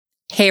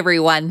Hey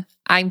everyone,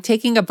 I'm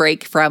taking a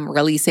break from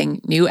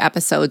releasing new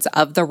episodes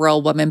of the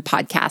Rural Woman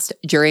podcast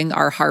during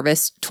our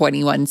Harvest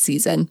 21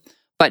 season,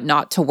 but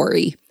not to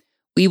worry.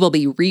 We will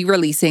be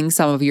re-releasing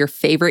some of your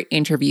favorite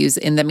interviews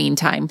in the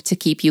meantime to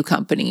keep you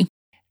company.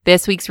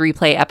 This week's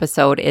replay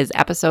episode is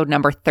episode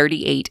number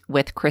 38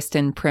 with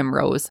Kristen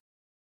Primrose.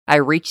 I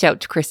reached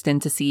out to Kristen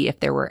to see if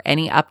there were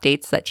any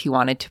updates that she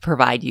wanted to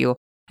provide you,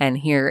 and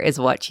here is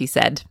what she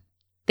said.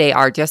 They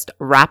are just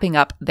wrapping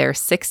up their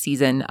 6th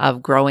season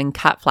of growing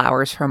cut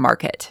flowers for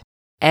market.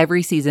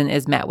 Every season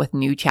is met with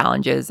new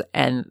challenges,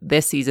 and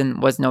this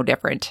season was no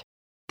different.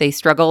 They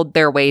struggled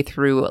their way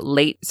through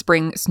late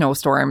spring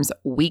snowstorms,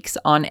 weeks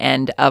on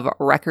end of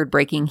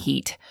record-breaking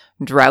heat,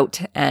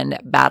 drought, and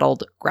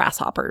battled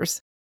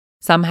grasshoppers.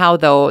 Somehow,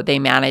 though, they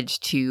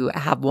managed to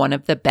have one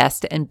of the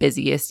best and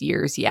busiest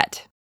years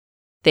yet.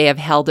 They have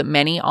held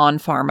many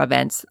on-farm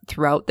events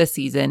throughout the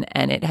season,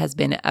 and it has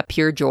been a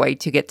pure joy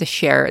to get to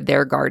share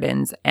their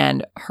gardens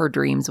and her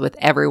dreams with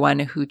everyone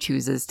who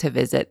chooses to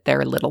visit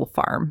their little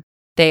farm.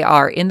 They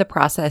are in the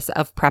process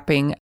of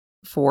prepping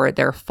for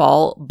their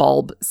fall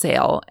bulb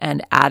sale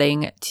and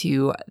adding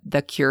to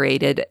the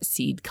curated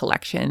seed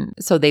collection,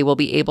 so they will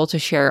be able to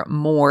share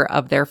more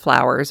of their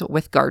flowers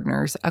with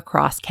gardeners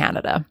across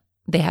Canada.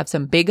 They have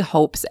some big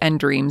hopes and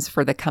dreams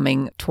for the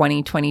coming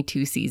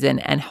 2022 season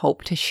and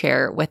hope to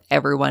share with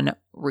everyone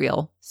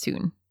real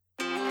soon.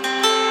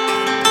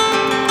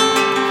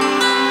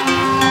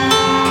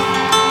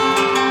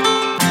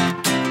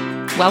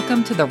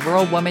 Welcome to the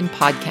Rural Woman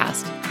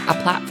podcast, a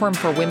platform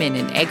for women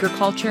in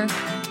agriculture,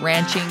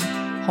 ranching,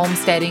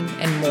 homesteading,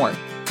 and more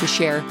to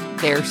share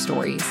their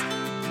stories.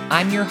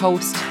 I'm your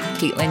host,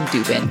 Caitlin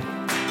Dubin.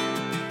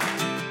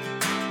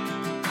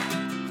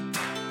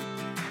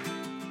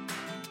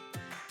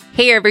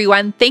 Hey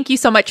everyone, thank you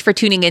so much for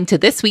tuning in to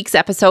this week's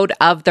episode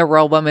of the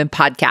Rural Woman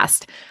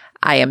podcast.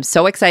 I am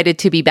so excited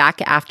to be back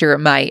after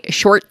my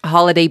short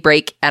holiday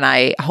break, and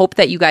I hope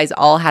that you guys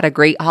all had a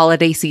great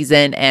holiday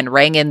season and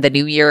rang in the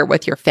new year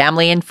with your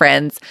family and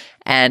friends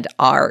and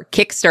are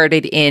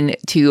kickstarted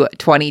into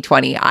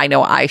 2020. I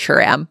know I sure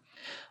am.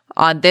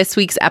 On this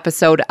week's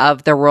episode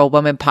of the Rural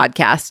Woman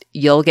podcast,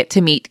 you'll get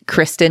to meet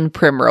Kristen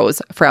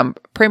Primrose from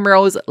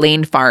Primrose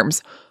Lane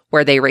Farms,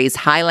 where they raise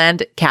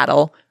Highland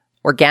cattle,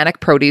 organic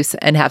produce,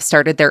 and have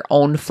started their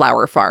own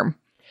flower farm.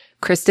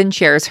 Kristen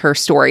shares her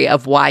story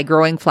of why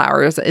growing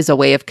flowers is a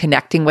way of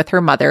connecting with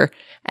her mother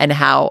and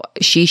how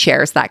she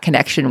shares that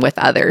connection with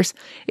others.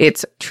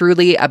 It's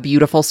truly a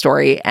beautiful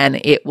story,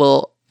 and it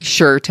will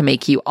sure to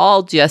make you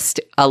all just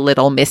a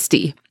little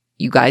misty.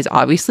 You guys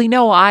obviously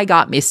know I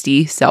got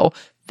misty, so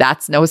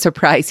that's no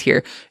surprise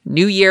here.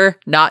 New year,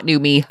 not new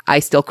me.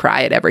 I still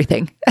cry at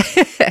everything.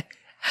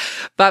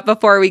 But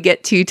before we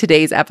get to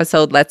today's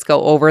episode, let's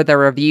go over the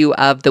review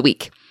of the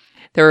week.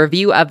 The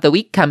review of the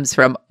week comes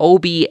from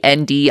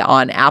OBND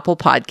on Apple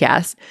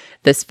Podcasts.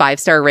 This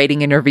 5-star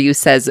rating and review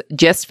says,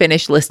 just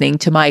finished listening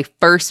to my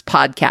first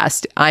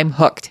podcast. I'm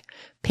hooked.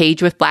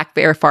 Paige with Black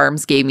Bear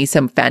Farms gave me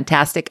some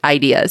fantastic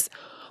ideas.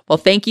 Well,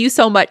 thank you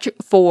so much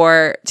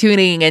for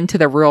tuning into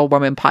the Rural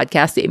Woman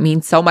podcast. It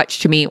means so much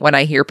to me when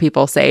I hear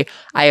people say,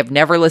 I have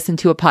never listened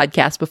to a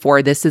podcast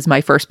before. This is my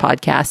first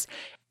podcast.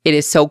 It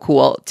is so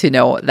cool to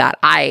know that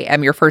I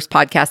am your first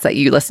podcast that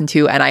you listen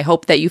to, and I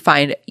hope that you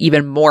find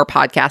even more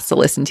podcasts to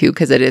listen to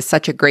because it is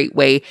such a great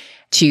way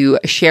to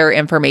share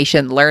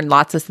information, learn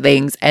lots of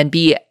things, and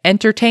be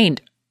entertained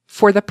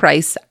for the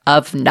price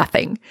of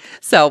nothing.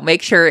 So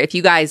make sure if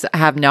you guys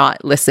have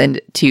not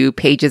listened to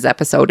Paige's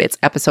episode, it's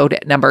episode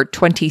number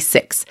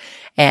 26,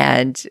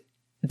 and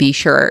be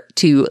sure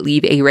to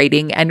leave a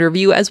rating and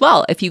review as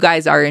well. If you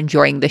guys are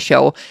enjoying the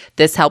show,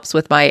 this helps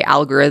with my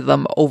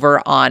algorithm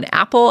over on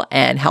Apple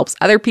and helps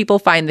other people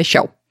find the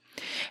show.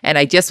 And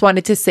I just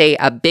wanted to say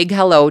a big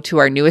hello to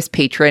our newest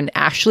patron,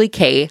 Ashley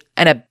K,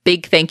 and a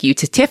big thank you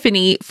to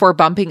Tiffany for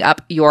bumping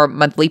up your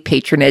monthly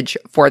patronage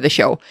for the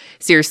show.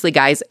 Seriously,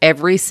 guys,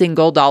 every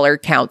single dollar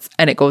counts,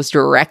 and it goes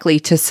directly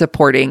to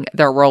supporting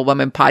the Rural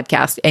Woman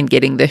podcast and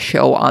getting the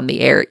show on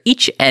the air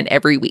each and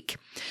every week.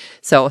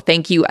 So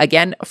thank you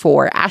again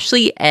for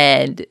Ashley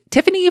and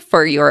Tiffany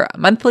for your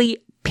monthly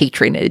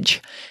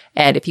patronage.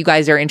 And if you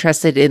guys are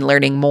interested in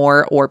learning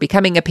more or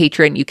becoming a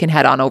patron, you can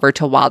head on over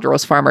to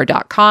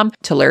wildrosefarmer.com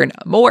to learn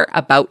more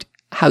about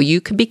how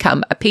you can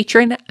become a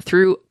patron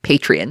through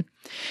Patreon.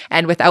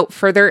 And without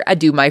further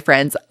ado, my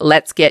friends,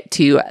 let's get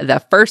to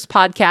the first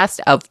podcast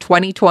of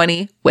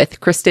 2020 with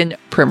Kristen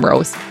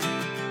Primrose.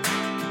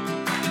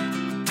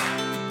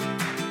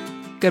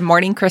 Good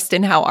morning,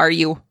 Kristen. How are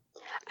you?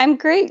 I'm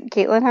great,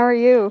 Caitlin. How are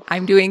you?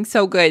 I'm doing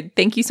so good.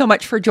 Thank you so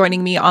much for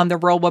joining me on the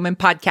Rural Woman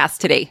podcast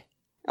today.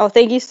 Oh,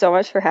 thank you so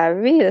much for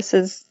having me. This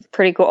is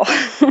pretty cool.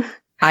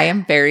 I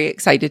am very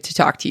excited to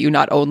talk to you.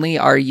 Not only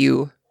are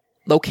you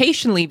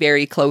locationally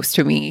very close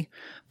to me,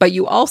 but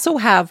you also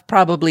have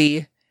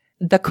probably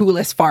the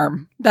coolest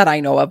farm that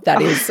I know of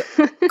that is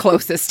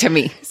closest to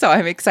me. So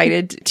I'm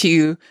excited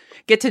to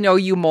get to know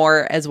you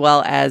more, as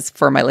well as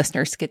for my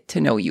listeners, get to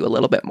know you a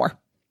little bit more.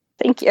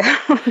 Thank you.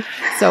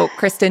 So,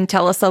 Kristen,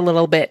 tell us a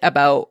little bit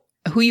about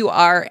who you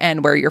are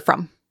and where you're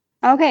from.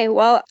 Okay,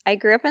 well, I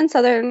grew up in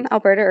southern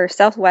Alberta or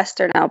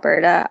southwestern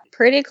Alberta,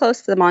 pretty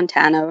close to the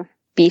Montana,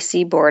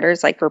 BC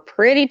borders. Like, we're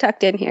pretty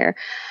tucked in here.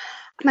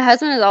 My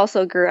husband has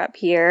also grew up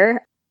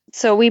here.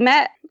 So we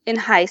met in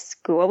high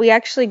school. We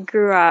actually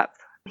grew up,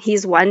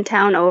 he's one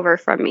town over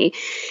from me.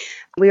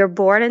 We were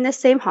born in the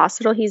same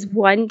hospital. He's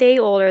one day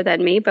older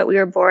than me, but we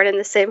were born in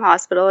the same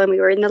hospital and we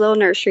were in the little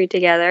nursery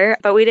together,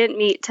 but we didn't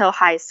meet till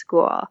high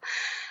school.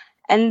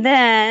 And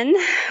then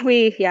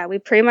we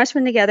pretty much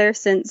been together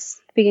since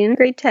the beginning of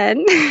grade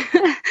 10.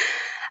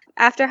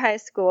 After high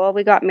school,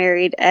 we got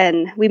married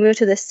and we moved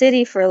to the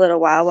city for a little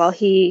while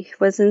he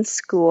was in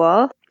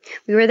school.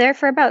 We were there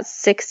for about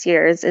 6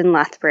 years in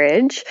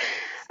Lethbridge.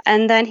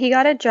 And then he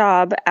got a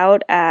job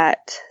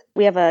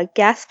we have a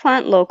gas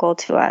plant local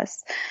to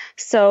us.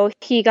 So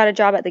he got a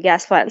job at the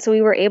gas plant. So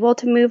we were able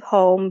to move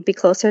home, be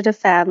closer to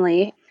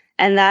family.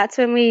 And that's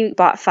when we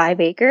bought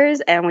 5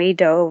 acres and we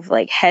dove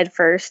like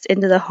headfirst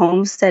into the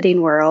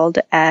homesteading world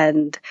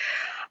and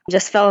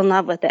just fell in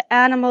love with the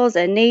animals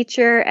and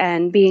nature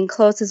and being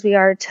close as we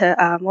are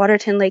to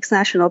Waterton Lakes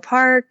National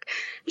Park,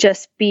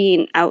 just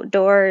being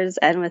outdoors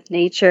and with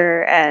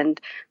nature and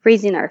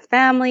raising our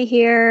family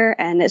here.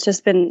 And it's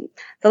just been,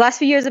 the last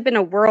few years have been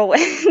a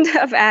whirlwind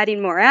of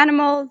adding more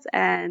animals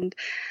and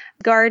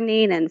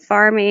gardening and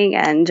farming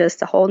and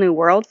just a whole new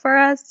world for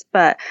us.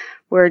 But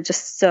we're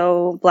just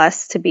so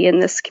blessed to be in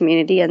this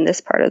community and this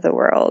part of the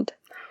world.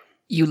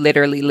 You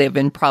literally live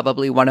in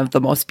probably one of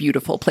the most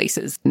beautiful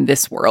places in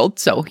this world.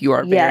 So you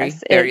are very,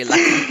 very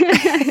lucky.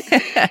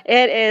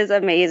 It is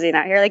amazing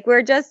out here. Like,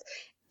 we're just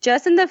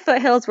in the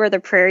foothills where the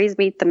prairies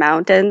meet the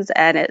mountains.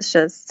 And it's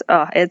just,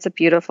 it's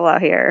beautiful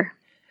out here.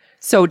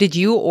 So did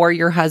you or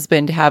your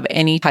husband have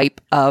any type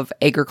of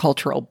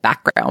agricultural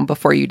background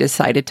before you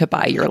decided to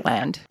buy your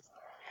land?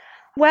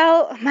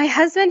 Well, my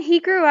husband, he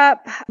grew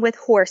up with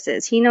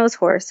horses. He knows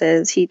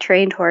horses. He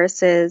trained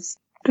horses,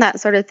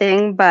 that sort of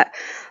thing. But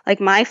like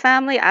my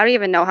family, I don't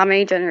even know how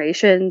many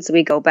generations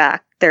we go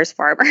back. There's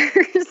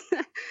farmers.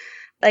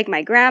 Like,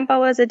 my grandpa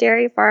was a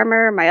dairy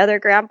farmer. My other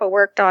grandpa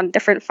worked on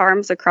different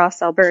farms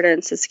across Alberta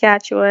and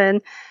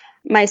Saskatchewan.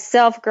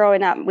 Myself,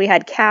 growing up, we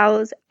had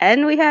cows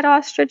and we had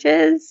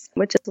ostriches,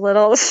 which is a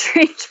little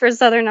strange for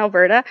southern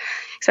Alberta,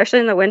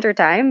 especially in the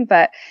wintertime.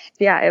 But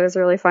yeah, it was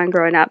really fun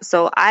growing up.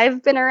 So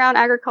I've been around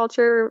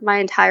agriculture my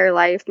entire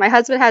life. My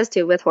husband has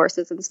too, with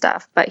horses and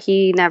stuff, but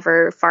he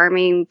never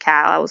farming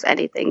cows,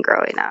 anything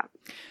growing up.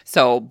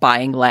 So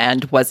buying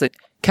land wasn't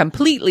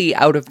completely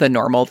out of the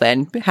normal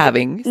then,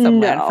 having some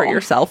land for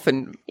yourself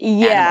and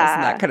animals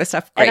and that kind of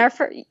stuff. Great.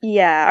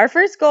 And our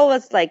first goal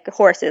was like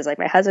horses. Like,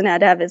 my husband had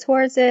to have his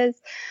horses.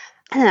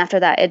 And then after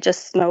that, it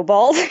just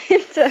snowballed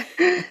into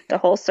the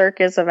whole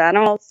circus of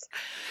animals.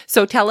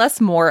 So tell us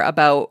more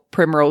about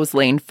Primrose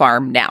Lane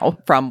Farm now,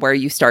 from where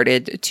you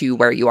started to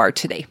where you are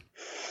today.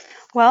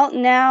 Well,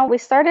 now we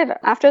started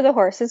after the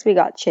horses, we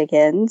got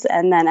chickens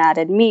and then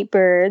added meat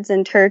birds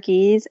and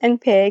turkeys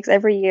and pigs.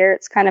 Every year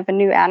it's kind of a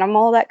new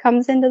animal that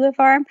comes into the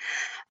farm.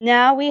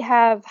 Now we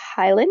have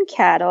Highland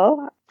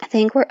cattle. I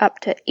think we're up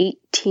to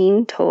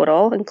 18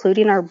 total,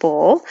 including our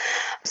bull.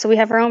 So we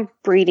have our own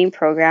breeding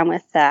program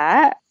with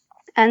that.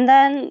 And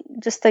then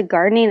just the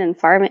gardening and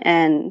farming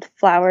and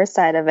flower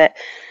side of it.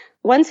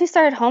 Once we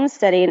started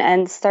homesteading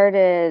and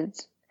started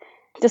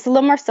just a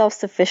little more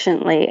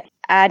self-sufficiently,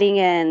 adding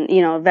in,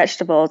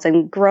 vegetables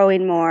and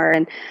growing more.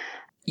 And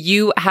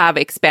you have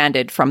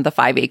expanded from the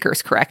 5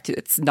 acres, correct?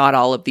 It's not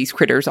all of these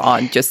critters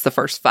on just the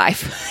first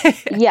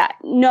 5. Yeah.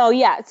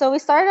 So we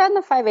started on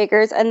the 5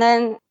 acres, and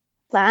then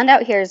land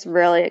out here is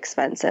really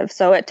expensive.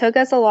 So it took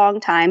us a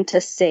long time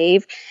to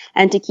save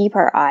and to keep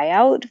our eye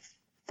out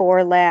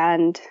for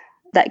land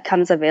that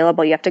comes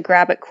available. You have to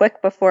grab it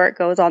quick before it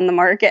goes on the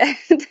market.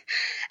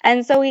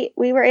 And so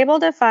we were able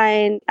to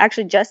find,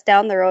 actually just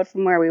down the road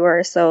from where we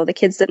were, so the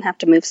kids didn't have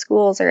to move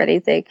schools or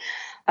anything,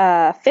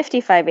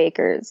 55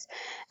 acres.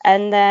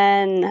 And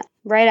then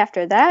right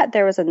after that,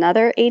 there was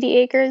another 80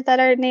 acres that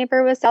our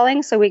neighbor was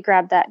selling, so we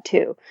grabbed that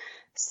too.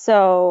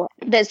 So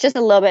it's just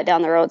a little bit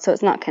down the road, so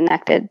it's not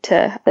connected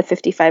to the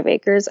 55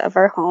 acres of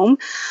our home.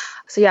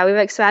 So yeah, we've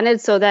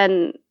expanded. So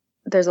then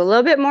there's a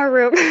little bit more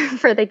room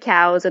for the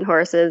cows and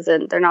horses,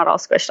 and they're not all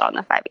squished on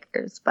the 5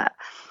 acres. But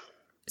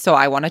so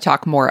I want to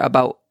talk more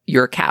about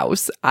your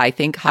cows. I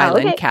think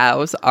Highland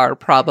cows are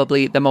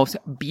probably the most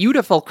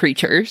beautiful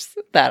creatures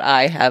that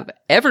I have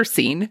ever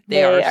seen.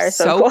 They are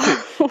so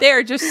cool. They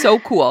are just so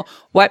cool.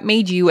 What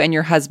made you and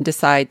your husband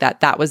decide that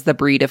that was the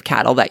breed of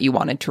cattle that you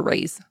wanted to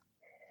raise?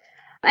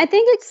 I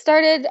think it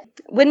started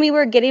when we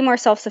were getting more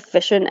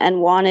self-sufficient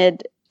and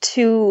wanted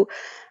to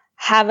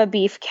have a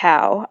beef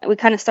cow. We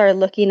kind of started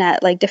looking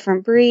at like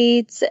different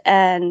breeds,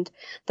 and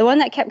the one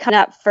that kept coming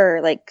up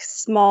for like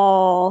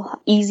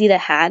small, easy to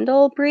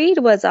handle breed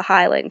was a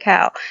Highland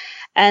cow.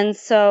 And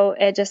so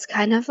it just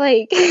kind of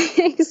like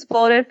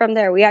exploded from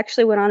there. We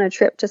actually went on a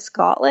trip to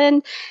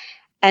Scotland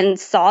and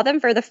saw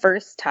them for the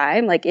first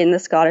time, like in the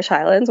Scottish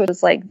Highlands, which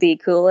was like the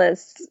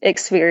coolest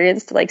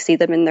experience to like see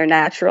them in their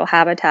natural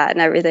habitat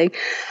and everything.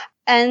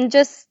 And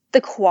just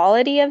the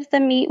quality of the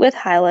meat with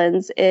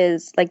Highlands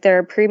is like they're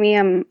a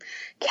premium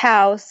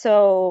cow.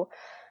 So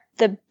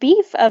the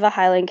beef of a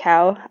Highland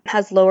cow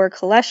has lower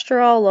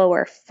cholesterol,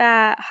 lower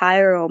fat,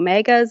 higher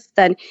omegas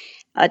than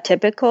a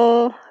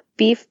typical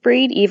beef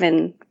breed,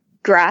 even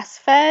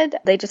grass-fed.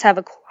 They just have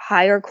a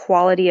higher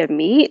quality of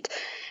meat.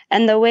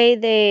 And the way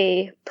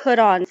they put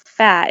on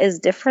fat is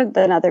different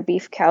than other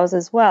beef cows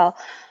as well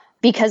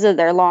because of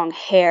their long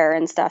hair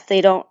and stuff.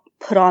 They don't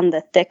put on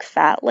the thick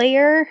fat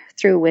layer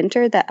through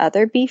winter that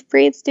other beef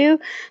breeds do.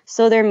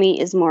 So their meat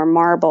is more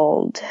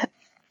marbled,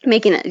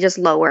 making it just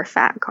lower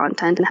fat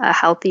content and a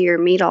healthier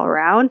meat all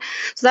around.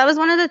 So that was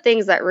one of the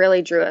things that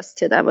really drew us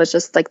to them, was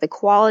just like the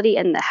quality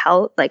and the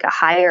health, like a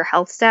higher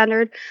health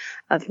standard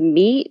of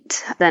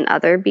meat than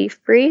other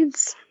beef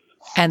breeds.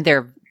 And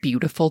they're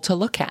beautiful to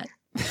look at.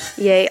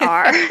 They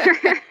are.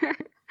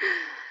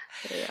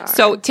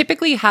 So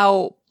typically,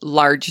 how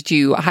large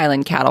do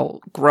Highland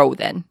cattle grow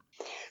then?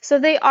 So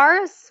they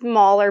are a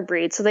smaller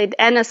breed,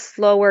 and a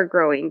slower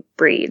growing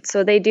breed.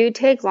 So they do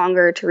take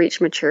longer to reach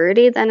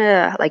maturity than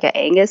an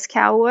Angus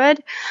cow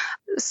would.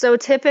 So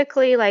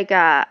typically, like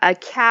a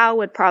cow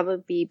would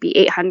probably be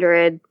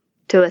 800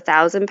 to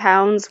 1,000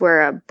 pounds,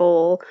 where a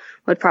bull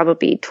would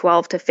probably be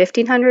 12 to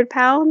 1,500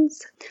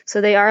 pounds.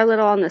 So they are a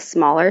little on the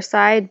smaller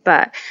side,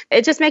 but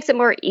it just makes it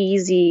more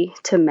easy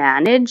to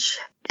manage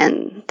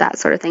and that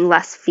sort of thing.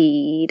 Less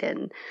feed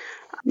and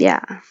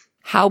yeah.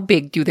 How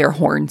big do their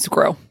horns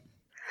grow?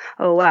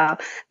 Oh, wow.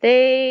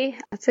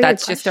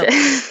 It's just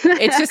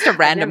a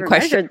random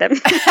question.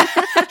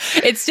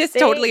 It's just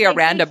totally a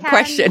random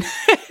question.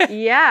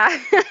 Yeah.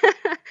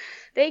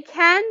 They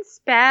can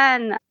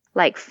span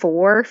like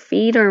 4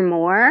 feet or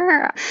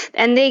more,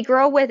 and they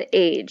grow with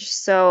age.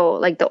 So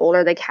like the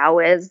older the cow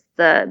is,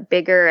 the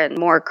bigger and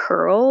more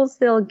curls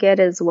they'll get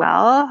as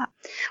well.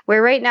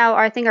 Where right now,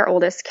 I think our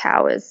oldest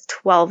cow is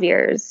 12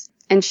 years.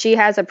 And she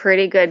has a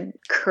pretty good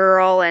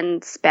curl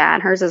and span.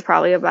 Hers is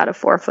probably about a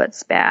 4-foot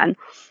span.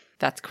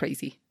 That's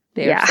crazy.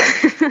 Yeah.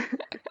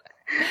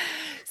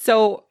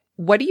 So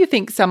what do you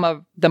think some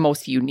of the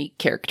most unique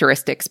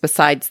characteristics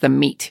besides the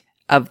meat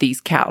of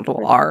these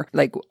cattle are?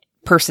 Like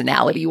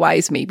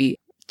personality-wise, maybe.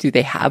 Do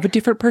they have a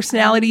different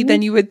personality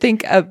than you would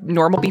think a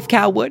normal beef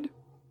cow would?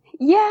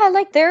 Yeah,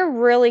 like they're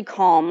really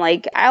calm.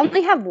 Like I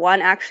only have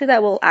one actually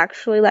that will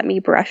actually let me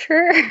brush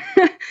her.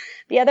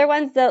 The other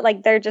ones,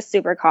 they're just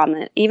super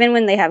calm. Even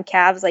when they have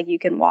calves, like you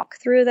can walk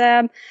through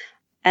them.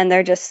 And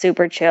they're just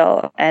super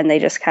chill, and they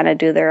just kind of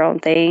do their own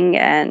thing.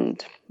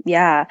 And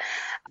yeah.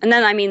 And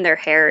then, I mean, their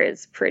hair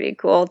is pretty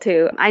cool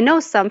too. I know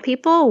some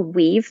people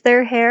weave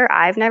their hair.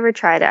 I've never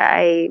tried it.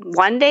 I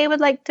one day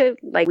would like to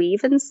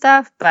weave and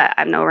stuff, but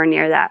I'm nowhere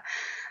near that.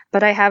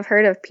 But I have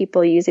heard of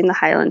people using the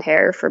Highland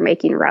hair for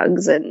making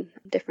rugs and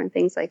different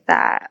things like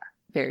that.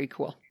 Very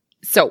cool.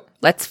 So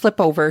let's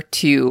flip over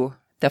to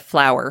the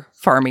flower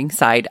farming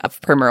side of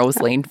Primrose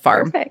Lane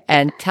Farm. Perfect.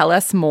 And tell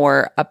us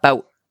more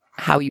about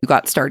how you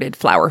got started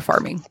flower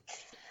farming.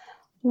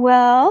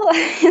 Well,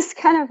 it's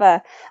kind of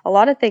a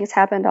lot of things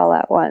happened all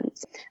at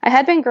once. I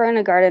had been growing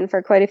a garden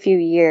for quite a few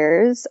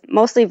years,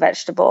 mostly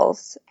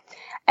vegetables.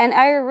 And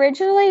I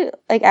originally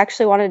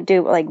actually wanted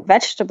to do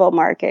vegetable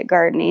market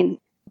gardening.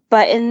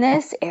 But in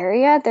this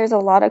area, there's a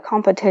lot of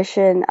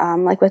competition,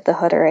 with the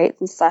Hooderites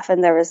and stuff.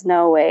 And there was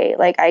no way,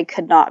 I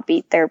could not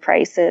beat their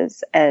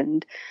prices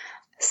and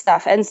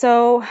stuff. And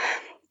so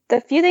the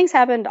few things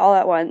happened all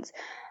at once.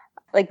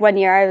 Like one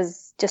year I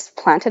was just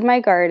planted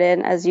my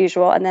garden as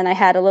usual, and then I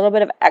had a little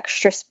bit of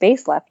extra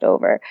space left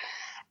over.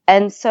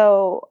 And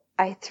so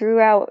I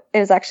threw out, it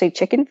was actually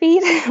chicken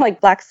feed,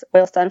 like black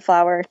oil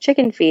sunflower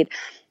chicken feed.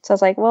 So I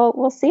was like, well,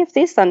 we'll see if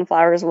these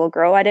sunflowers will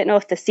grow. I didn't know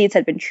if the seeds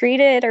had been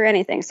treated or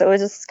anything. So it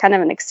was just kind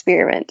of an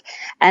experiment.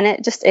 And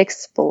it just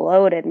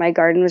exploded. My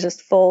garden was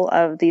just full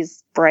of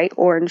these bright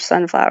orange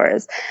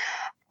sunflowers.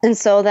 And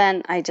so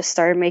then I just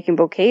started making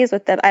bouquets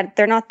with them.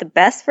 They're not the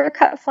best for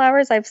cut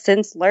flowers. I've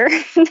since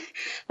learned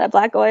that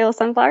black oil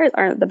sunflowers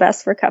aren't the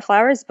best for cut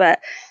flowers.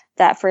 But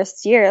that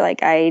first year,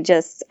 I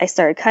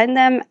started cutting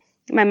them.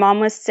 My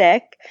mom was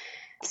sick,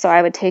 so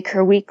I would take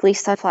her weekly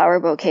sunflower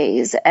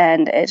bouquets.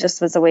 And it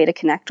just was a way to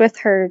connect with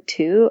her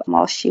too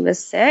while she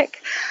was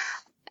sick.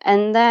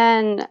 And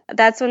then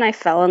that's when I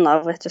fell in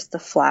love with just the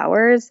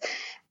flowers.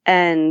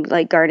 And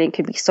gardening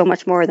could be so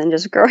much more than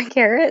just growing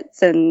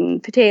carrots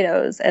and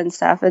potatoes and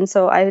stuff. And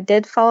so I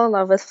did fall in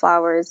love with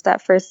flowers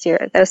that first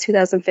year. That was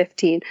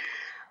 2015.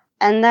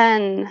 And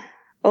then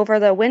over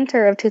the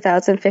winter of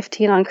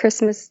 2015 on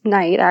Christmas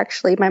night,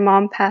 actually, my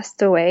mom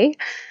passed away.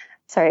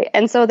 Sorry.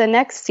 And so the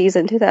next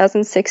season,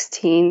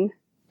 2016,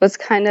 was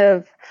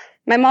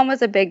my mom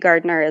was a big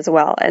gardener as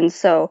well. And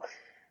so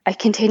I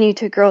continued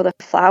to grow the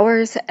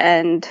flowers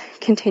and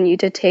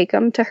continued to take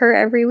them to her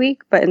every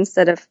week. But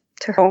instead of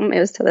to home, it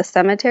was to the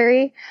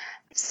cemetery.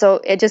 So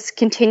it just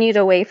continued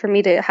a way for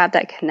me to have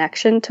that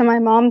connection to my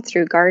mom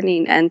through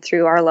gardening and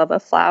through our love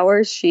of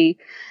flowers. She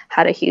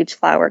had a huge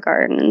flower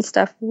garden and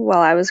stuff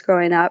while I was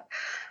growing up.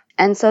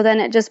 And so then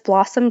it just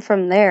blossomed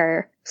from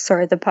there.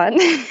 Sorry, the pun.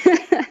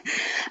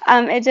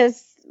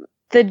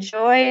 The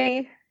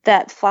joy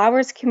that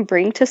flowers can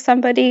bring to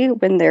somebody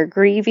when they're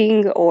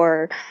grieving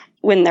or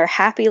when they're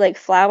happy. Like,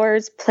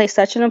 flowers play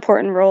such an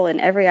important role in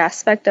every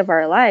aspect of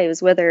our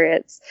lives, whether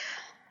it's,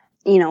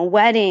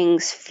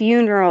 weddings,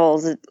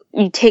 funerals.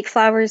 You take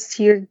flowers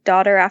to your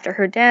daughter after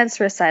her dance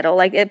recital.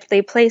 Like,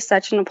 they play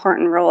such an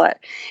important role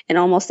in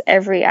almost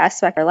every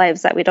aspect of our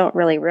lives that we don't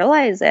really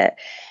realize it.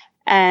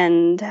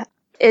 And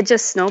it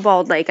just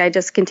snowballed. Like, I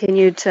just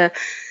continued to,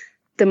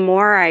 the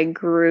more I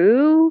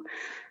grew,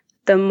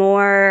 the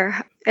more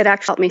it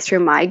actually helped me through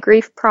my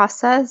grief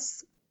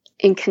process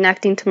in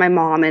connecting to my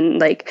mom,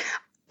 and like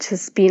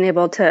just being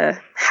able to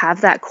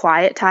have that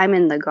quiet time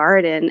in the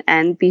garden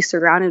and be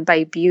surrounded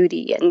by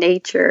beauty and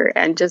nature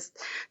and just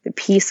the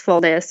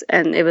peacefulness.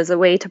 And it was a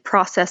way to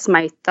process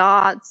my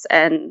thoughts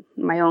and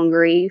my own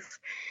grief.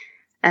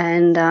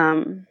 And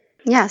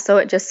so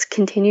it just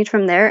continued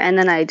from there. And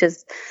then I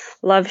just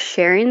love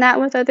sharing that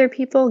with other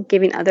people,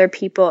 giving other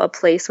people a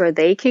place where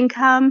they can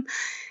come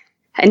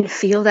and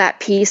feel that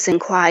peace and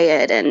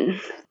quiet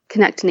and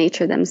connect to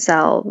nature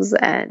themselves.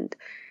 And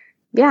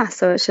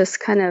so it's just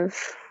kind of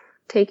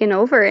taken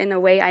over in a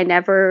way I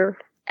never,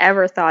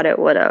 ever thought it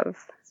would have.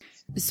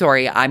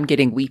 Sorry, I'm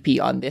getting weepy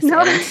on this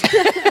No. end.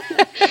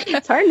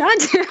 It's hard not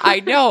to. I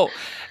know.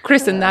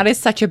 Kristen, that is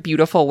such a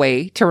beautiful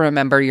way to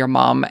remember your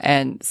mom,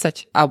 and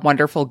such a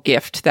wonderful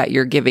gift that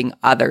you're giving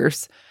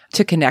others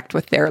to connect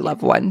with their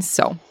loved ones.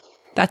 So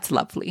that's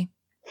lovely.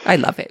 I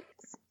love it.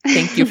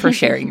 Thank you for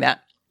sharing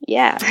that.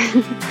 Yeah.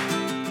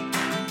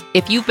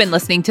 If you've been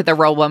listening to the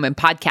Rural Woman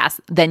podcast,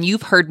 then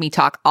you've heard me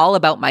talk all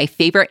about my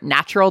favorite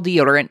natural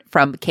deodorant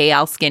from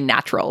KL Skin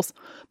Naturals.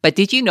 But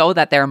did you know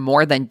that they're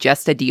more than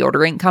just a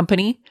deodorant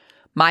company?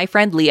 My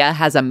friend Leah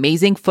has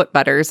amazing foot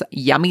butters,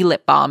 yummy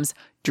lip balms,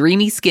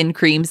 dreamy skin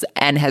creams,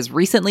 and has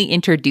recently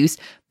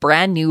introduced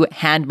brand new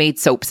handmade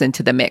soaps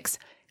into the mix.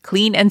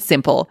 Clean and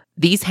simple,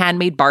 these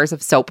handmade bars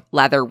of soap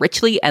lather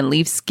richly and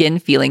leave skin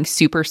feeling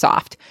super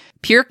soft.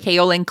 Pure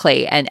kaolin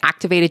clay and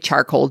activated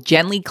charcoal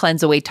gently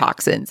cleanse away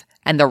toxins,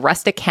 and the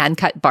rustic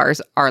hand-cut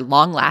bars are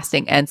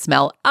long-lasting and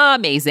smell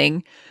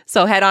amazing.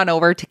 So head on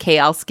over to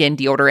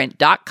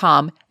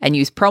klskindeodorant.com and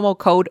use promo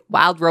code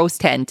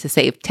WILDROSE10 to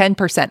save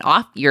 10%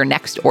 off your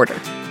next order.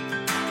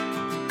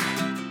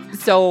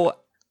 So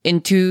in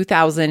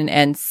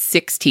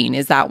 2016,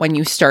 is that when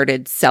you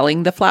started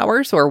selling the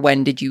flowers, or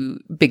when did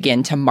you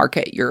begin to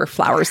market your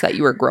flowers that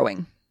you were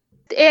growing?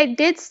 It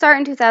did start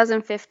in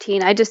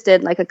 2015. I just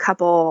did like a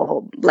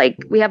couple,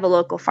 we have a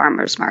local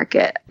farmer's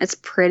market. It's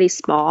pretty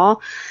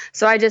small.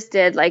 So I just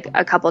did like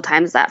a couple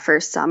times that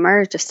first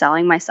summer, just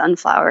selling my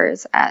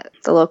sunflowers at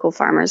the local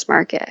farmer's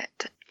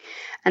market.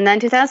 And then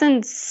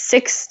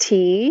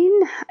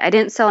 2016, I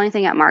didn't sell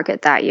anything at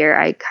market that year.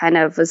 I kind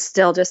of was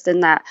still just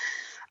in that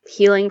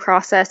healing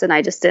process, and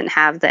I just didn't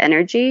have the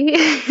energy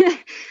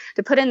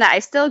to put in that. I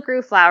still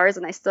grew flowers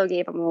and I still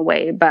gave them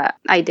away, but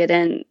I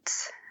didn't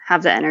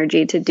have the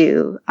energy to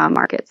do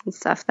markets and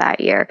stuff that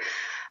year.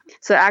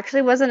 So it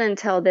actually wasn't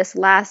until this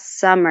last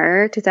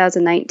summer,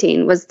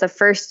 2019, was the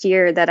first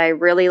year that I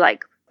really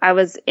I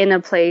was in a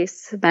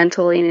place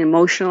mentally and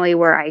emotionally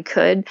where I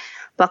could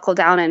buckle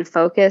down and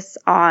focus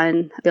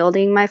on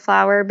building my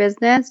flower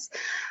business.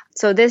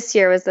 So this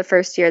year was the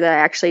first year that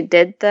I actually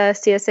did the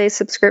CSA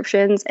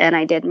subscriptions, and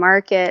I did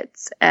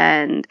markets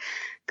and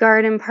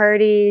garden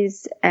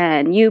parties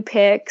and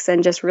U-Picks,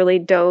 and just really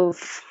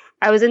dove.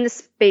 I was in the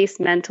space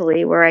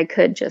mentally where I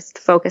could just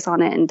focus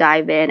on it and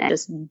dive in and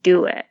just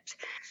do it.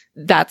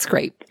 That's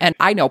great. And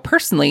I know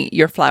personally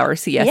your flower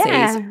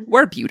CSAs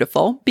were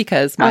beautiful,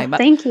 because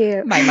thank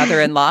you. My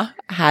mother-in-law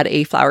had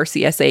a flower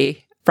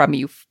CSA from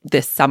you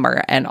this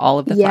summer, and all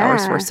of the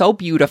flowers were so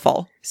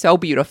beautiful. So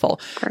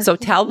beautiful. Perfect. So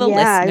tell the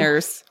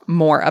listeners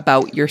more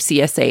about your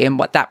CSA and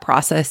what that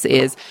process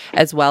is,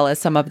 as well as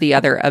some of the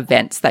other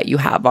events that you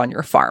have on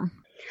your farm.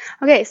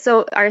 Okay,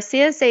 so our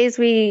CSAs,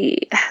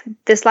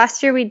 this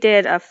last year we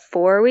did a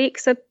 4-week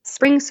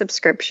spring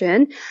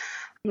subscription,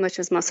 which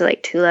was mostly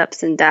like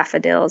tulips and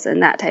daffodils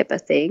and that type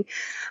of thing.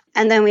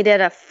 And then we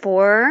did a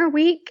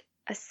 4-week,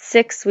 a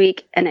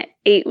 6-week, and an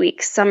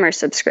 8-week summer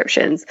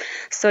subscriptions.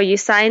 So you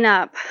sign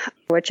up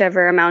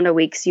whichever amount of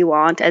weeks you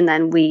want, and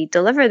then we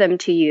deliver them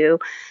to you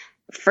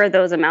for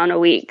those amount of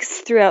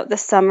weeks throughout the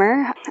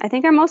summer. I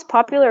think our most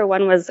popular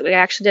one was, we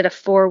actually did a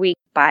 4-week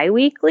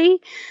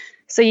bi-weekly.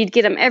 So you'd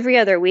get them every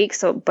other week,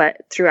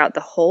 but throughout the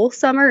whole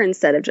summer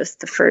instead of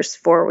just the first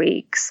 4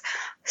 weeks.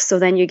 So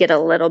then you get a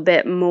little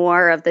bit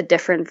more of the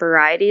different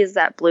varieties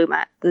that bloom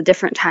at the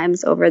different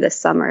times over the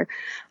summer.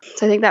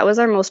 So I think that was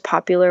our most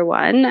popular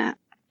one,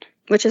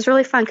 which is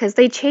really fun because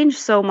they change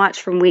so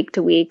much from week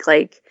to week.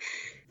 Like,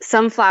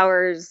 some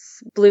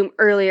flowers bloom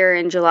earlier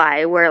in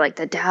July, where like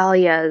the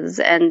dahlias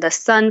and the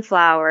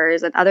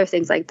sunflowers and other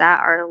things like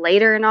that are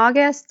later in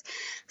August.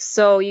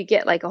 So you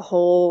get like a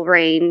whole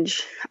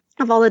range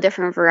of all the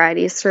different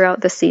varieties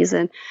throughout the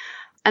season.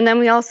 And then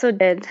we also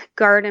did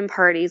garden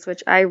parties,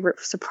 which I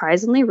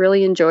surprisingly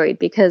really enjoyed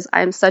because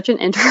I'm such an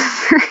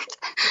introvert.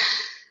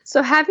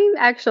 So having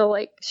actual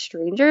like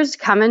strangers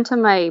come into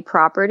my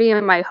property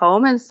and my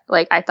home is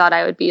like, I thought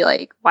I would be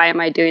like, why am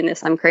I doing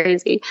this? I'm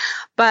crazy.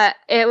 But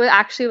it was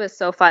actually was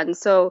so fun.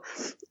 So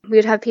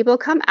we'd have people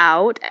come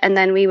out and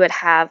then we would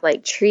have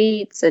like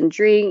treats and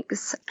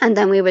drinks. And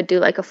then we would do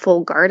like a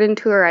full garden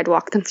tour. I'd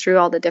walk them through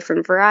all the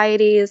different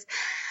varieties.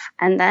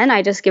 And then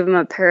I just give them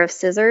a pair of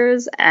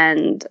scissors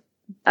and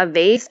a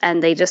vase,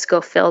 and they just go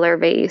fill their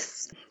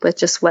vase with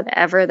just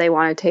whatever they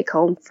want to take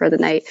home for the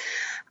night,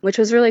 which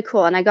was really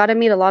cool. And I got to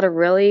meet a lot of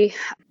really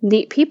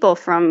neat people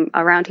from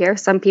around here.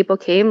 Some people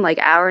came like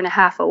hour and a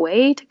half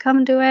away to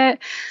come do it.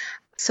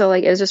 So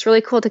like it was just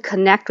really cool to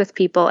connect with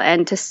people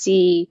and to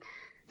see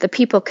the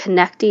people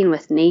connecting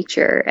with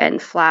nature and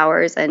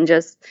flowers and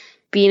just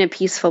being a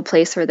peaceful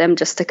place for them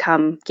just to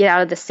come get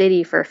out of the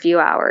city for a few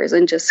hours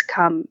and just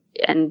come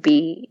and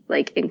be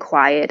like in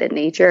quiet and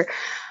nature.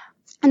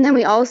 And then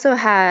we also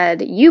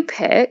had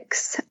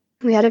U-picks.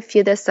 We had a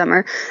few this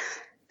summer.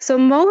 So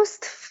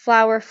most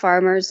flower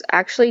farmers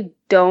actually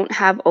don't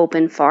have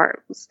open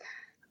farms.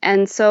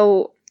 And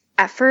so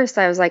at first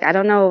I was like, I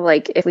don't know,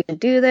 like if we could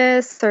do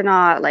this or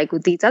not, like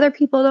these other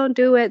people don't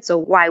do it. So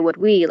why would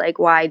we? Like,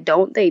 why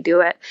don't they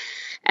do it?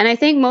 And I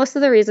think most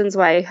of the reasons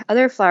why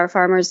other flower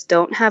farmers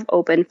don't have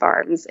open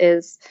farms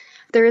is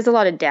there is a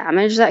lot of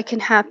damage that can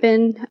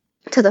happen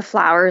to the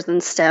flowers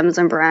and stems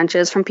and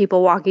branches from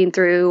people walking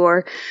through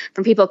or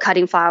from people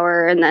cutting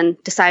flower and then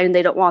deciding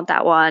they don't want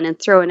that one and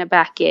throwing it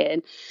back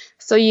in.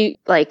 So you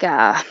like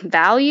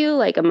value,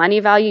 like a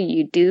money value,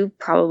 you do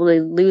probably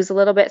lose a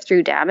little bit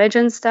through damage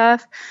and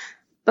stuff.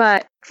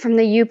 But from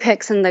the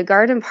U-picks and the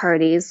garden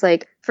parties,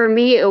 like for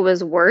me, it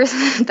was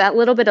worth that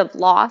little bit of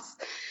loss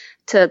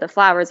to the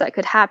flowers that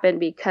could happen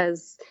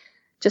because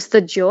just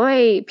the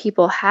joy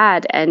people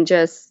had and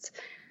just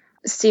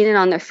seeing it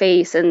on their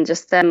face and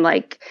just them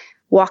like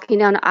walking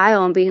down the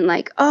aisle and being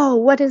like, oh,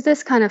 what is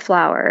this kind of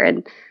flower?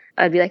 And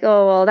I'd be like,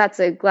 oh, well, that's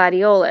a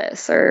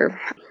gladiolus.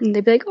 Or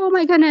they'd be like, oh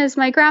my goodness,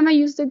 my grandma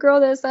used to grow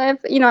this. I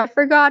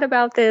forgot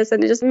about this.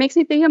 And it just makes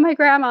me think of my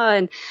grandma.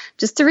 And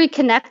just to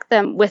reconnect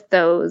them with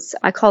those,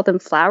 I call them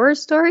flower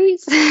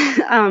stories,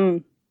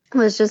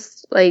 was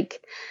just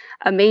like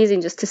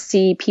amazing just to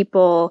see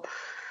people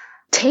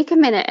take a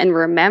minute and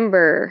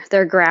remember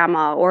their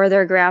grandma or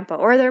their grandpa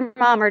or their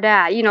mom or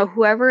dad,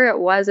 whoever it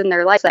was in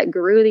their life that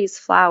grew these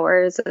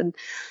flowers. And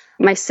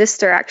my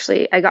sister,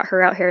 actually, I got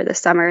her out here this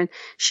summer and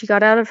she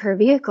got out of her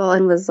vehicle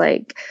and was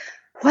like,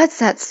 what's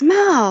that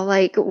smell?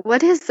 Like,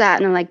 what is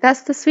that? And I'm like,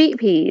 that's the sweet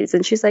peas.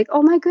 And she's like,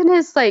 oh my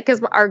goodness. Like,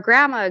 cause our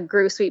grandma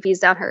grew sweet peas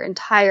down her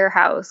entire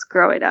house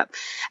growing up.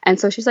 And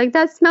so she's like,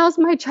 that smells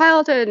my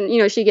childhood.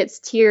 And, she gets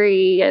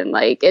teary and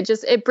like,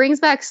 it brings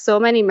back so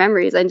many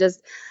memories and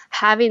just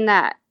having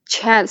that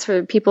chance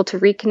for people to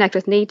reconnect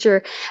with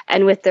nature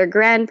and with their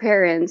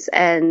grandparents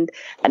and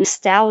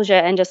nostalgia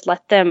and just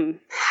let them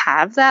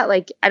have that.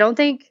 Like, I don't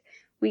think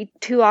we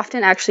too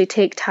often actually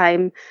take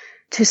time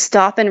to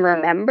stop and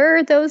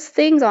remember those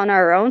things on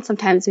our own.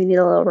 Sometimes we need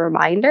a little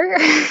reminder.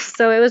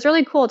 So it was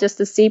really cool just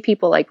to see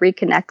people like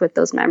reconnect with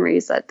those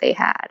memories that they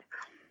had.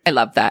 I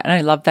love that. And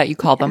I love that you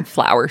call them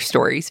flower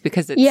stories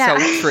because it's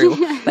so true.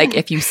 Like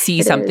if you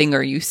see something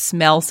or you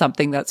smell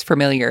something that's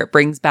familiar, it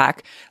brings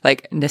back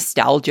like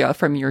nostalgia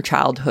from your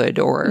childhood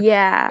or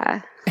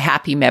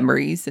happy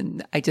memories.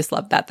 And I just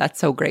love that. That's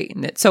so great.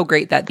 And it's so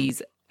great that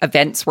these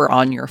events were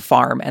on your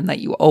farm and that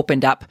you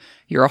opened up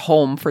your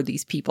home for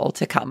these people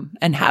to come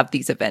and have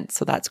these events.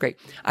 So that's great.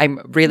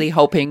 I'm really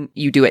hoping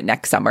you do it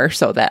next summer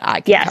so that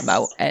I can come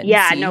out and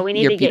see we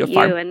need your to beautiful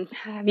get you farm. and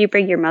have you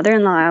bring your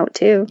mother-in-law out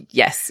too.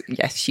 Yes,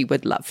 she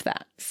would love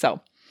that. So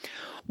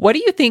what do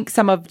you think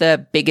some of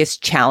the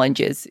biggest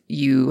challenges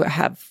you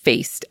have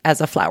faced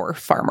as a flower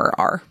farmer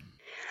are?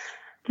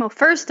 Well,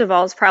 first of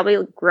all, it's probably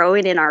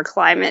growing in our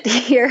climate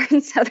here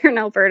in Southern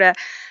Alberta.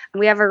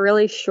 We have a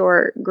really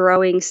short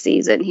growing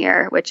season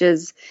here, which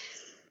is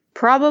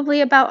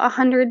probably about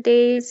 100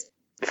 days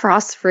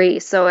frost-free.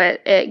 So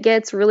it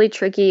gets really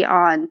tricky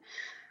on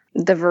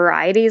the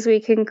varieties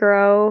we can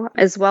grow,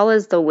 as well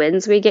as the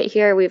winds we get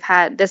here.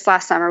 This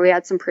last summer, we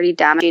had some pretty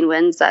damaging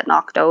winds that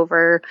knocked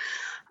over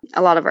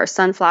a lot of our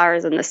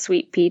sunflowers and the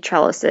sweet pea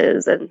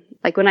trellises. And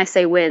like when I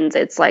say winds,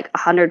 it's like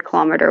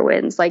 100-kilometer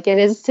winds like it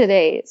is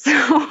today.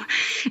 So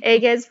it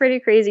gets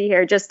pretty crazy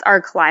here. Just our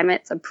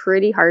climate's a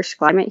pretty harsh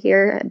climate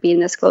here, being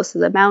this close to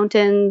the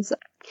mountains.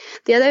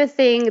 The other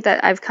thing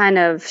that I've kind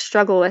of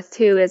struggled with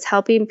too is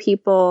helping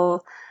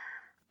people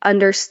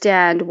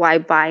understand why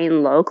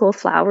buying local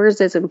flowers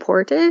is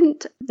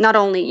important. Not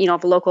only,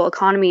 the local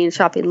economy and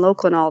shopping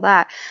local and all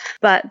that,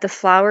 but the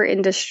flower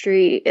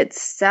industry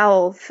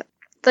itself,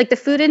 like the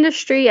food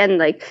industry and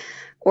like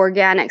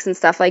organics and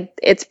stuff, like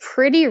it's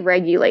pretty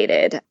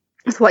regulated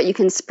with what you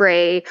can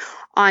spray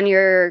on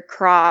your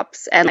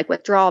crops and like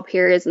withdrawal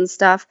periods and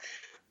stuff.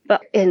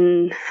 But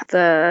in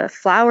the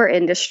flower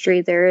industry,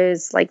 there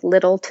is like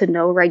little to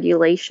no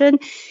regulation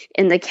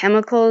in the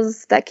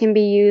chemicals that can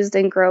be used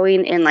in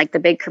growing in like the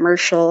big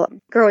commercial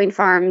growing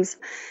farms.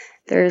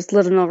 There's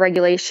little no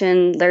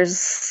regulation.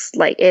 There's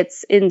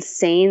it's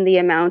insane the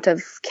amount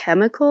of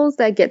chemicals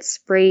that get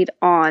sprayed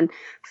on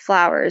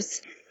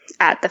flowers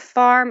at the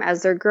farm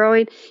as they're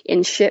growing,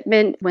 in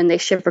shipment, when they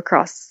ship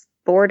across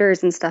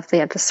borders and stuff, they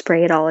have to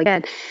spray it all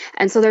again.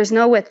 And so there's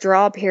no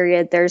withdrawal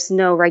period. There's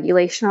no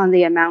regulation on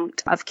the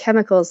amount of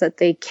chemicals that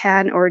they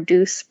can or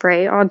do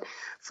spray on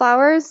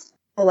flowers,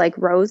 like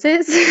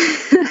roses.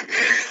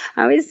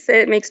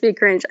 It makes me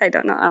cringe. I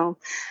don't know. I'll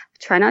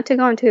try not to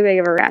go on too big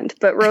of a rant,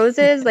 but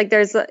roses,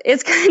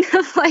 it's kind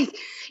of like,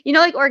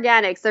 like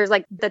organics, there's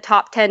like the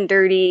top 10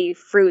 dirty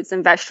fruits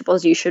and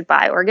vegetables you should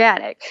buy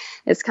organic.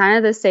 It's kind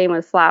of the same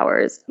with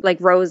flowers. Like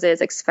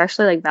roses,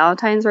 especially like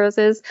Valentine's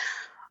roses,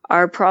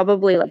 are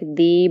probably like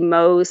the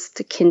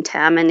most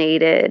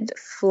contaminated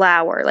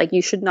flower. Like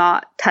you should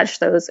not touch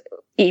those,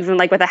 even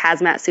like with a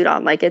hazmat suit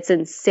on. Like it's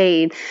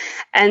insane.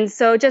 And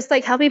so just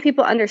like helping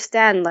people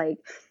understand, like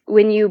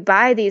when you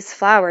buy these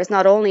flowers,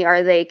 not only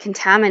are they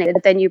contaminated,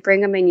 but then you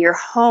bring them in your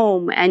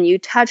home and you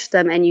touch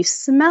them and you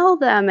smell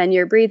them and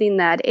you're breathing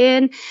that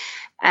in.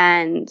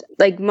 And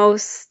like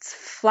most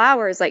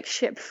flowers like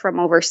ship from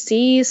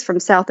overseas,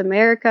 from South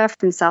America,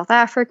 from South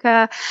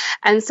Africa.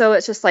 And so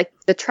it's just like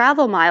the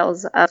travel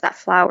miles of that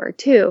flower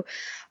too.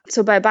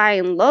 So by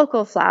buying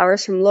local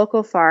flowers from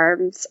local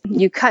farms,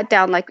 you cut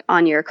down like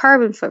on your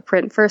carbon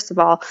footprint, first of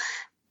all,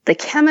 the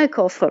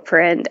chemical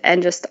footprint,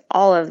 and just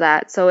all of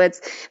that. So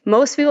it's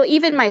most people,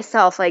 even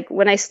myself, like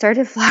when I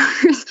started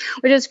flowers,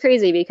 which is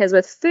crazy because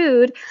with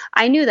food,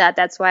 I knew that.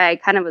 That's why I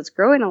kind of was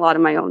growing a lot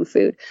of my own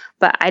food.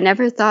 But I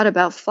never thought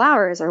about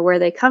flowers or where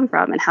they come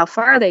from and how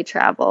far they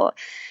travel.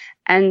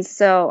 And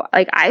so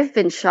like I've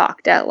been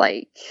shocked at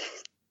like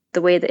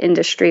the way the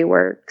industry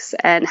works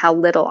and how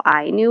little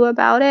I knew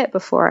about it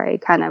before I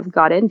kind of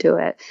got into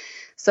it.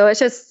 So it's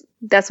just,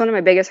 that's one of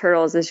my biggest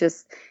hurdles, is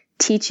just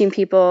teaching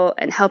people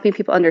and helping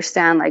people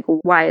understand like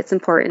why it's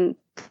important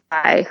to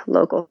buy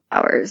local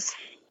flowers.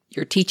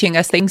 You're teaching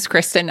us things,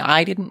 Kristen.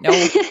 I didn't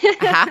know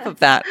half of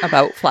that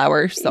about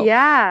flowers. So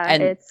yeah,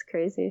 and it's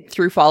crazy.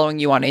 Through following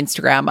you on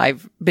Instagram,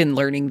 I've been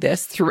learning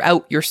this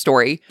throughout your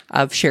story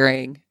of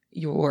sharing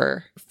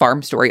your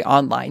farm story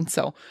online.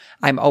 So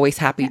I'm always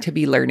happy to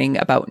be learning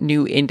about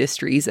new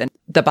industries and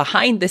the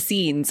behind the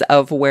scenes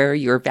of where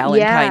your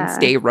Valentine's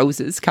Day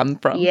roses come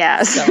from.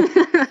 Yeah. So.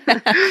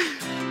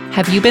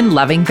 Have you been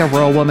loving the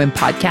Rural Woman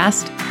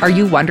podcast? Are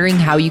you wondering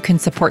how you can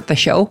support the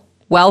show?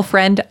 Well,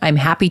 friend, I'm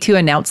happy to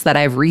announce that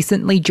I've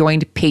recently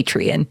joined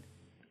Patreon.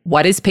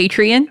 What is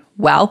Patreon?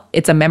 Well,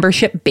 it's a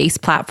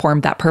membership-based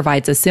platform that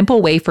provides a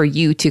simple way for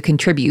you to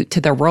contribute to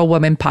the Rural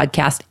Woman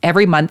podcast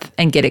every month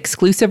and get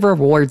exclusive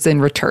rewards in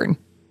return.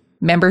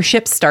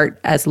 Memberships start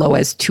as low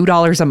as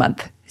 $2 a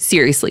month.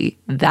 Seriously,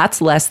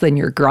 that's less than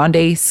your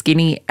grande,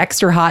 skinny,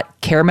 extra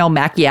hot caramel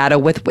macchiato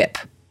with whip.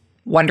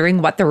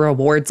 Wondering what the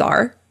rewards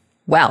are?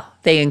 Well,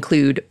 they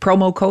include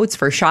promo codes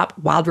for Shop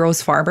Wild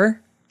Rose Farmer,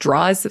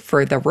 draws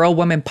for the Rural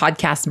Woman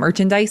podcast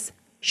merchandise,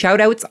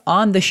 shout-outs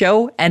on the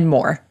show, and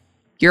more.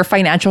 Your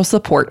financial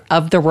support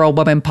of the Rural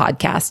Woman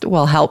podcast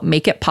will help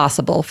make it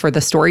possible for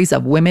the stories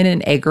of women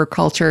in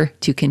agriculture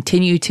to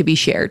continue to be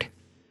shared.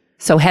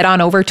 So head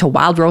on over to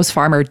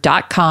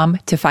wildrosefarmer.com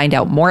to find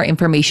out more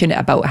information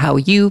about how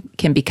you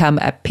can become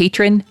a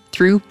patron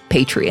through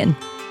Patreon.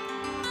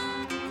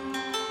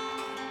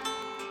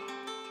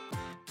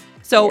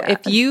 So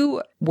if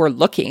you were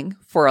looking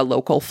for a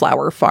local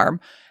flower farm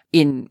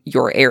in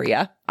your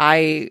area,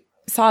 I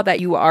saw that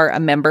you are a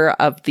member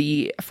of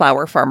the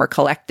Flower Farmer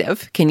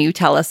Collective. Can you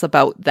tell us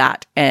about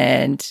that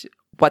and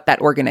what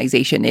that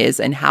organization is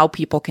and how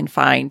people can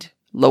find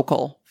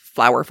local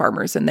flower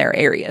farmers in their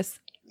areas?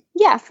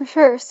 Yeah, for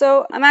sure.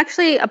 So I'm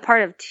actually a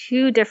part of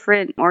two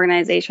different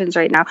organizations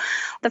right now.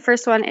 The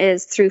first one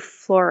is through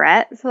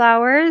Florette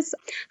Flowers.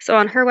 So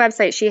on her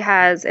website,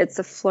 it's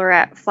a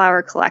Florette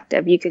Flower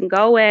Collective. You can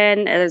go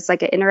in, there's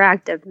like an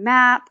interactive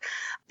map.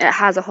 It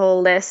has a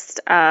whole list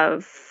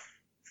of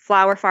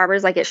flower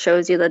farmers, like it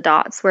shows you the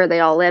dots where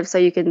they all live. So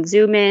you can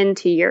zoom in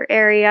to your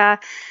area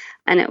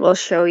and it will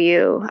show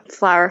you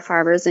flower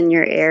farmers in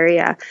your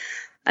area.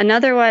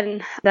 Another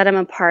one that I'm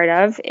a part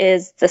of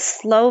is the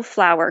Slow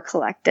Flower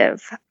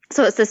Collective.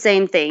 So it's the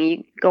same thing.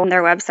 You go on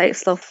their website,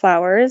 Slow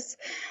Flowers,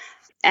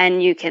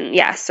 and you can,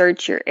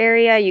 search your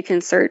area. You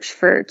can search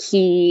for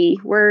key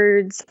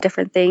words,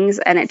 different things,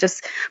 and it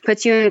just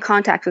puts you in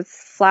contact with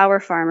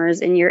flower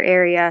farmers in your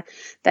area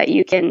that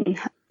you can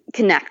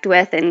connect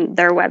with, and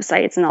their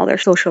websites and all their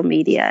social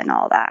media and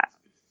all that.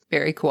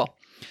 Very cool.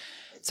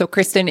 So,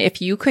 Kristen,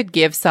 if you could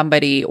give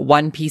somebody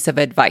one piece of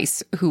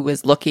advice who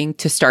was looking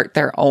to start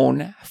their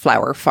own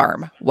flower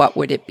farm, what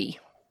would it be?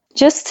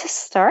 Just to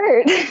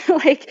start,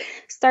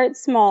 start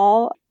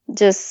small,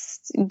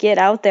 just get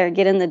out there,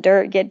 get in the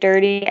dirt, get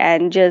dirty,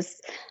 and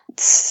just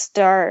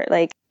start.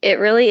 It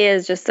really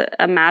is just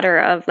a matter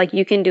of,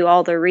 you can do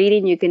all the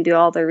reading, you can do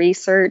all the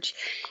research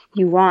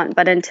you want,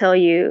 but until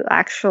you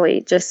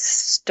actually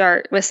just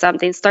start with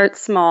something, start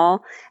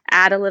small,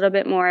 add a little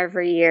bit more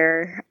every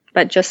year,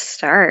 but just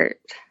start.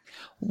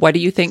 What do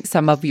you think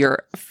some of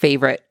your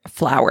favorite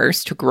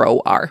flowers to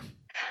grow are?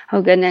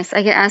 Oh goodness,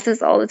 I get asked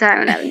this all the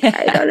time and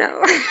I don't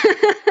know.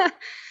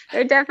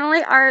 There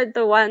definitely are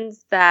the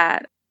ones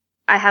that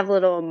I have a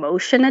little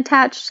emotion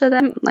attached to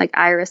them, like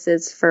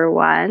irises for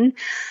one,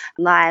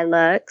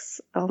 lilacs.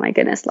 Oh my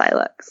goodness,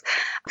 lilacs.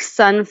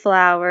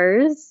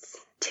 Sunflowers,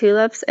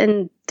 tulips,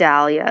 and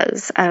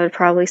dahlias, I would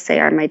probably say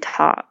are my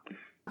top.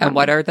 And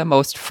what are the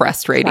most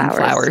frustrating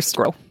flowers to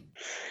grow?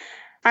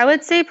 I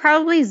would say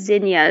probably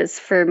zinnias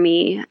for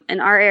me in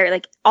our area.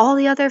 Like all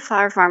the other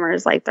flower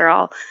farmers, like they're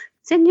all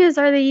zinnias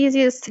are the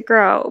easiest to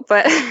grow,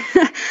 but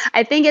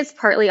I think it's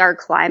partly our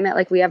climate.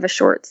 Like we have a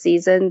short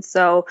season,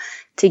 so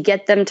to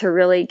get them to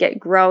really get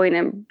growing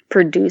and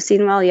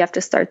producing well, you have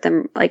to start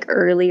them like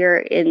earlier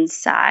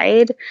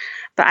inside.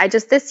 But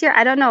this year,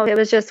 I don't know. It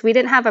was just, we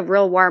didn't have a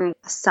real warm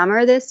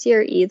summer this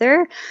year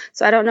either.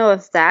 So I don't know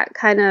if that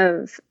kind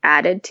of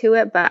added to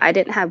it, but I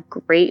didn't have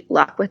great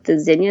luck with the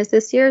zinnias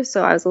this year.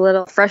 So I was a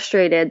little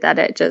frustrated that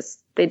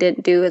they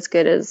didn't do as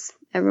good as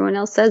everyone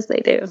else says they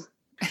do.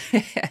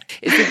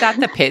 Isn't that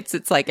the pits?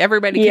 It's like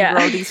everybody can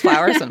grow these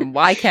flowers and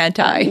why can't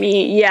I?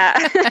 Me,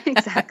 yeah,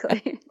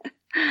 exactly.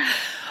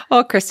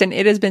 Oh, Kristen,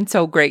 it has been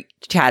so great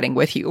chatting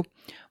with you.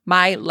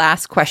 My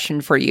last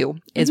question for you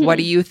is what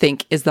do you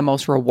think is the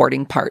most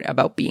rewarding part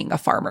about being a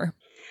farmer?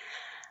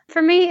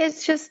 For me,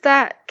 it's just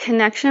that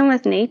connection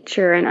with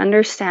nature and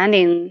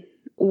understanding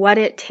what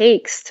it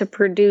takes to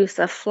produce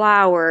a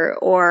flower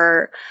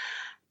or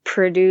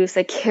produce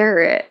a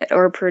carrot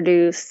or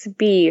produce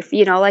beef,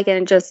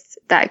 and just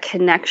that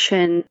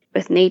connection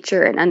with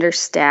nature and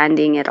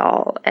understanding it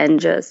all and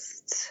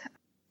just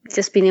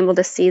being able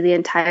to see the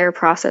entire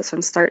process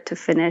from start to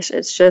finish.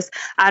 It's just,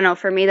 I don't know,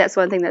 for me, that's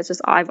one thing that's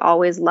just I've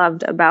always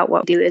loved about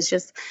what we do is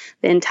just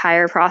the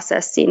entire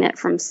process, seeing it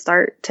from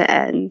start to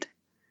end.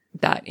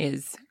 That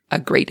is a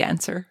great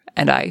answer.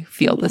 And I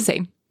feel the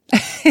same.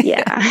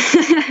 Yeah.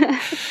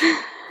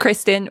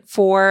 Kristen,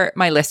 for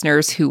my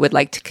listeners who would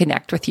like to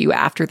connect with you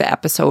after the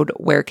episode,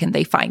 where can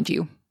they find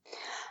you?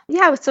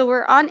 Yeah, so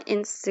we're on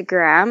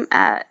Instagram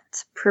at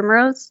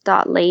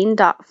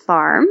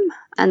primrose.lane.farm.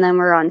 And then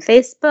we're on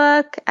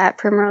Facebook at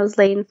Primrose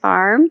Lane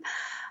Farm.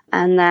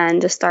 And then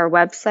just our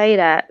website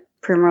at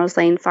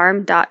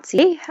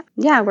primroselanefarm.ca.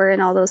 Yeah, we're in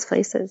all those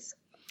places.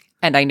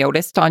 And I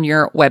noticed on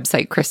your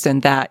website, Kristen,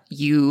 that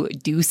you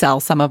do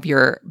sell some of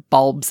your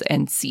bulbs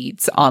and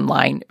seeds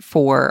online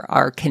for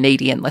our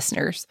Canadian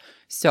listeners.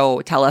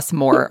 So tell us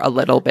a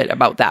little bit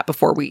about that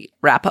before we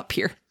wrap up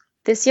here.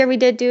 This year we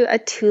did do a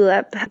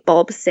tulip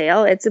bulb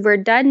sale. We're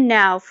done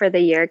now for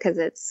the year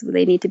because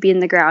they need to be in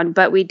the ground,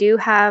 but we do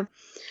have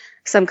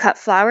some cut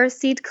flower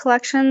seed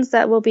collections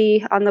that will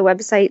be on the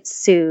website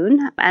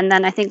soon. And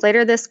then I think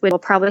later this week we'll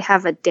probably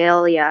have a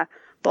dahlia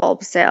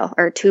bulb sale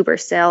or tuber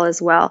sale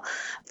as well.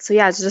 So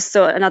yeah, it's just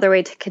another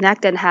way to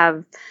connect and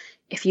have,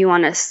 if you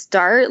want to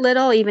start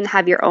little, even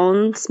have your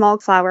own small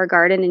flower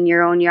garden in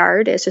your own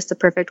yard. It's just a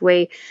perfect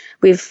way.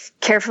 We've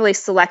carefully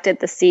selected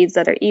the seeds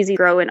that are easy to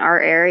grow in our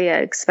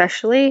area,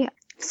 especially.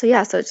 So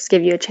just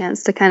give you a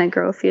chance to kind of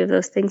grow a few of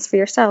those things for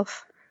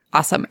yourself.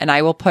 Awesome. And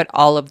I will put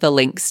all of the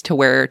links to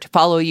where to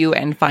follow you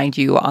and find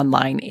you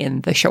online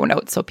in the show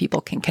notes so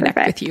people can connect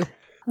with you.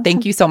 Awesome.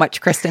 Thank you so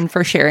much, Kristen,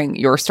 for sharing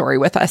your story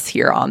with us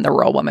here on the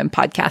Rural Woman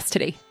podcast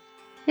today.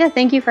 Yeah,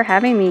 thank you for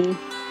having me.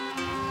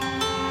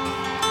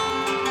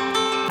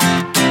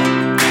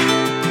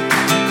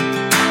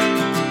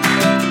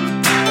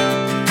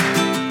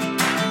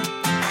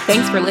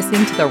 Thanks for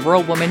listening to the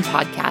Rural Woman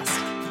podcast.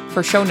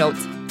 For show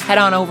notes, head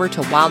on over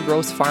to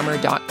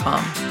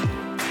wildrosefarmer.com.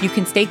 You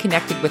can stay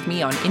connected with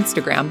me on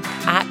Instagram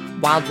at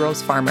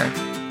wildrosefarmer.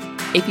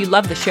 If you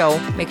love the show,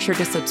 make sure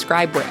to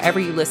subscribe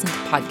wherever you listen to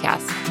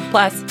podcasts.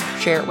 Plus,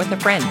 share it with a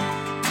friend.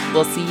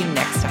 We'll see you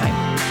next time.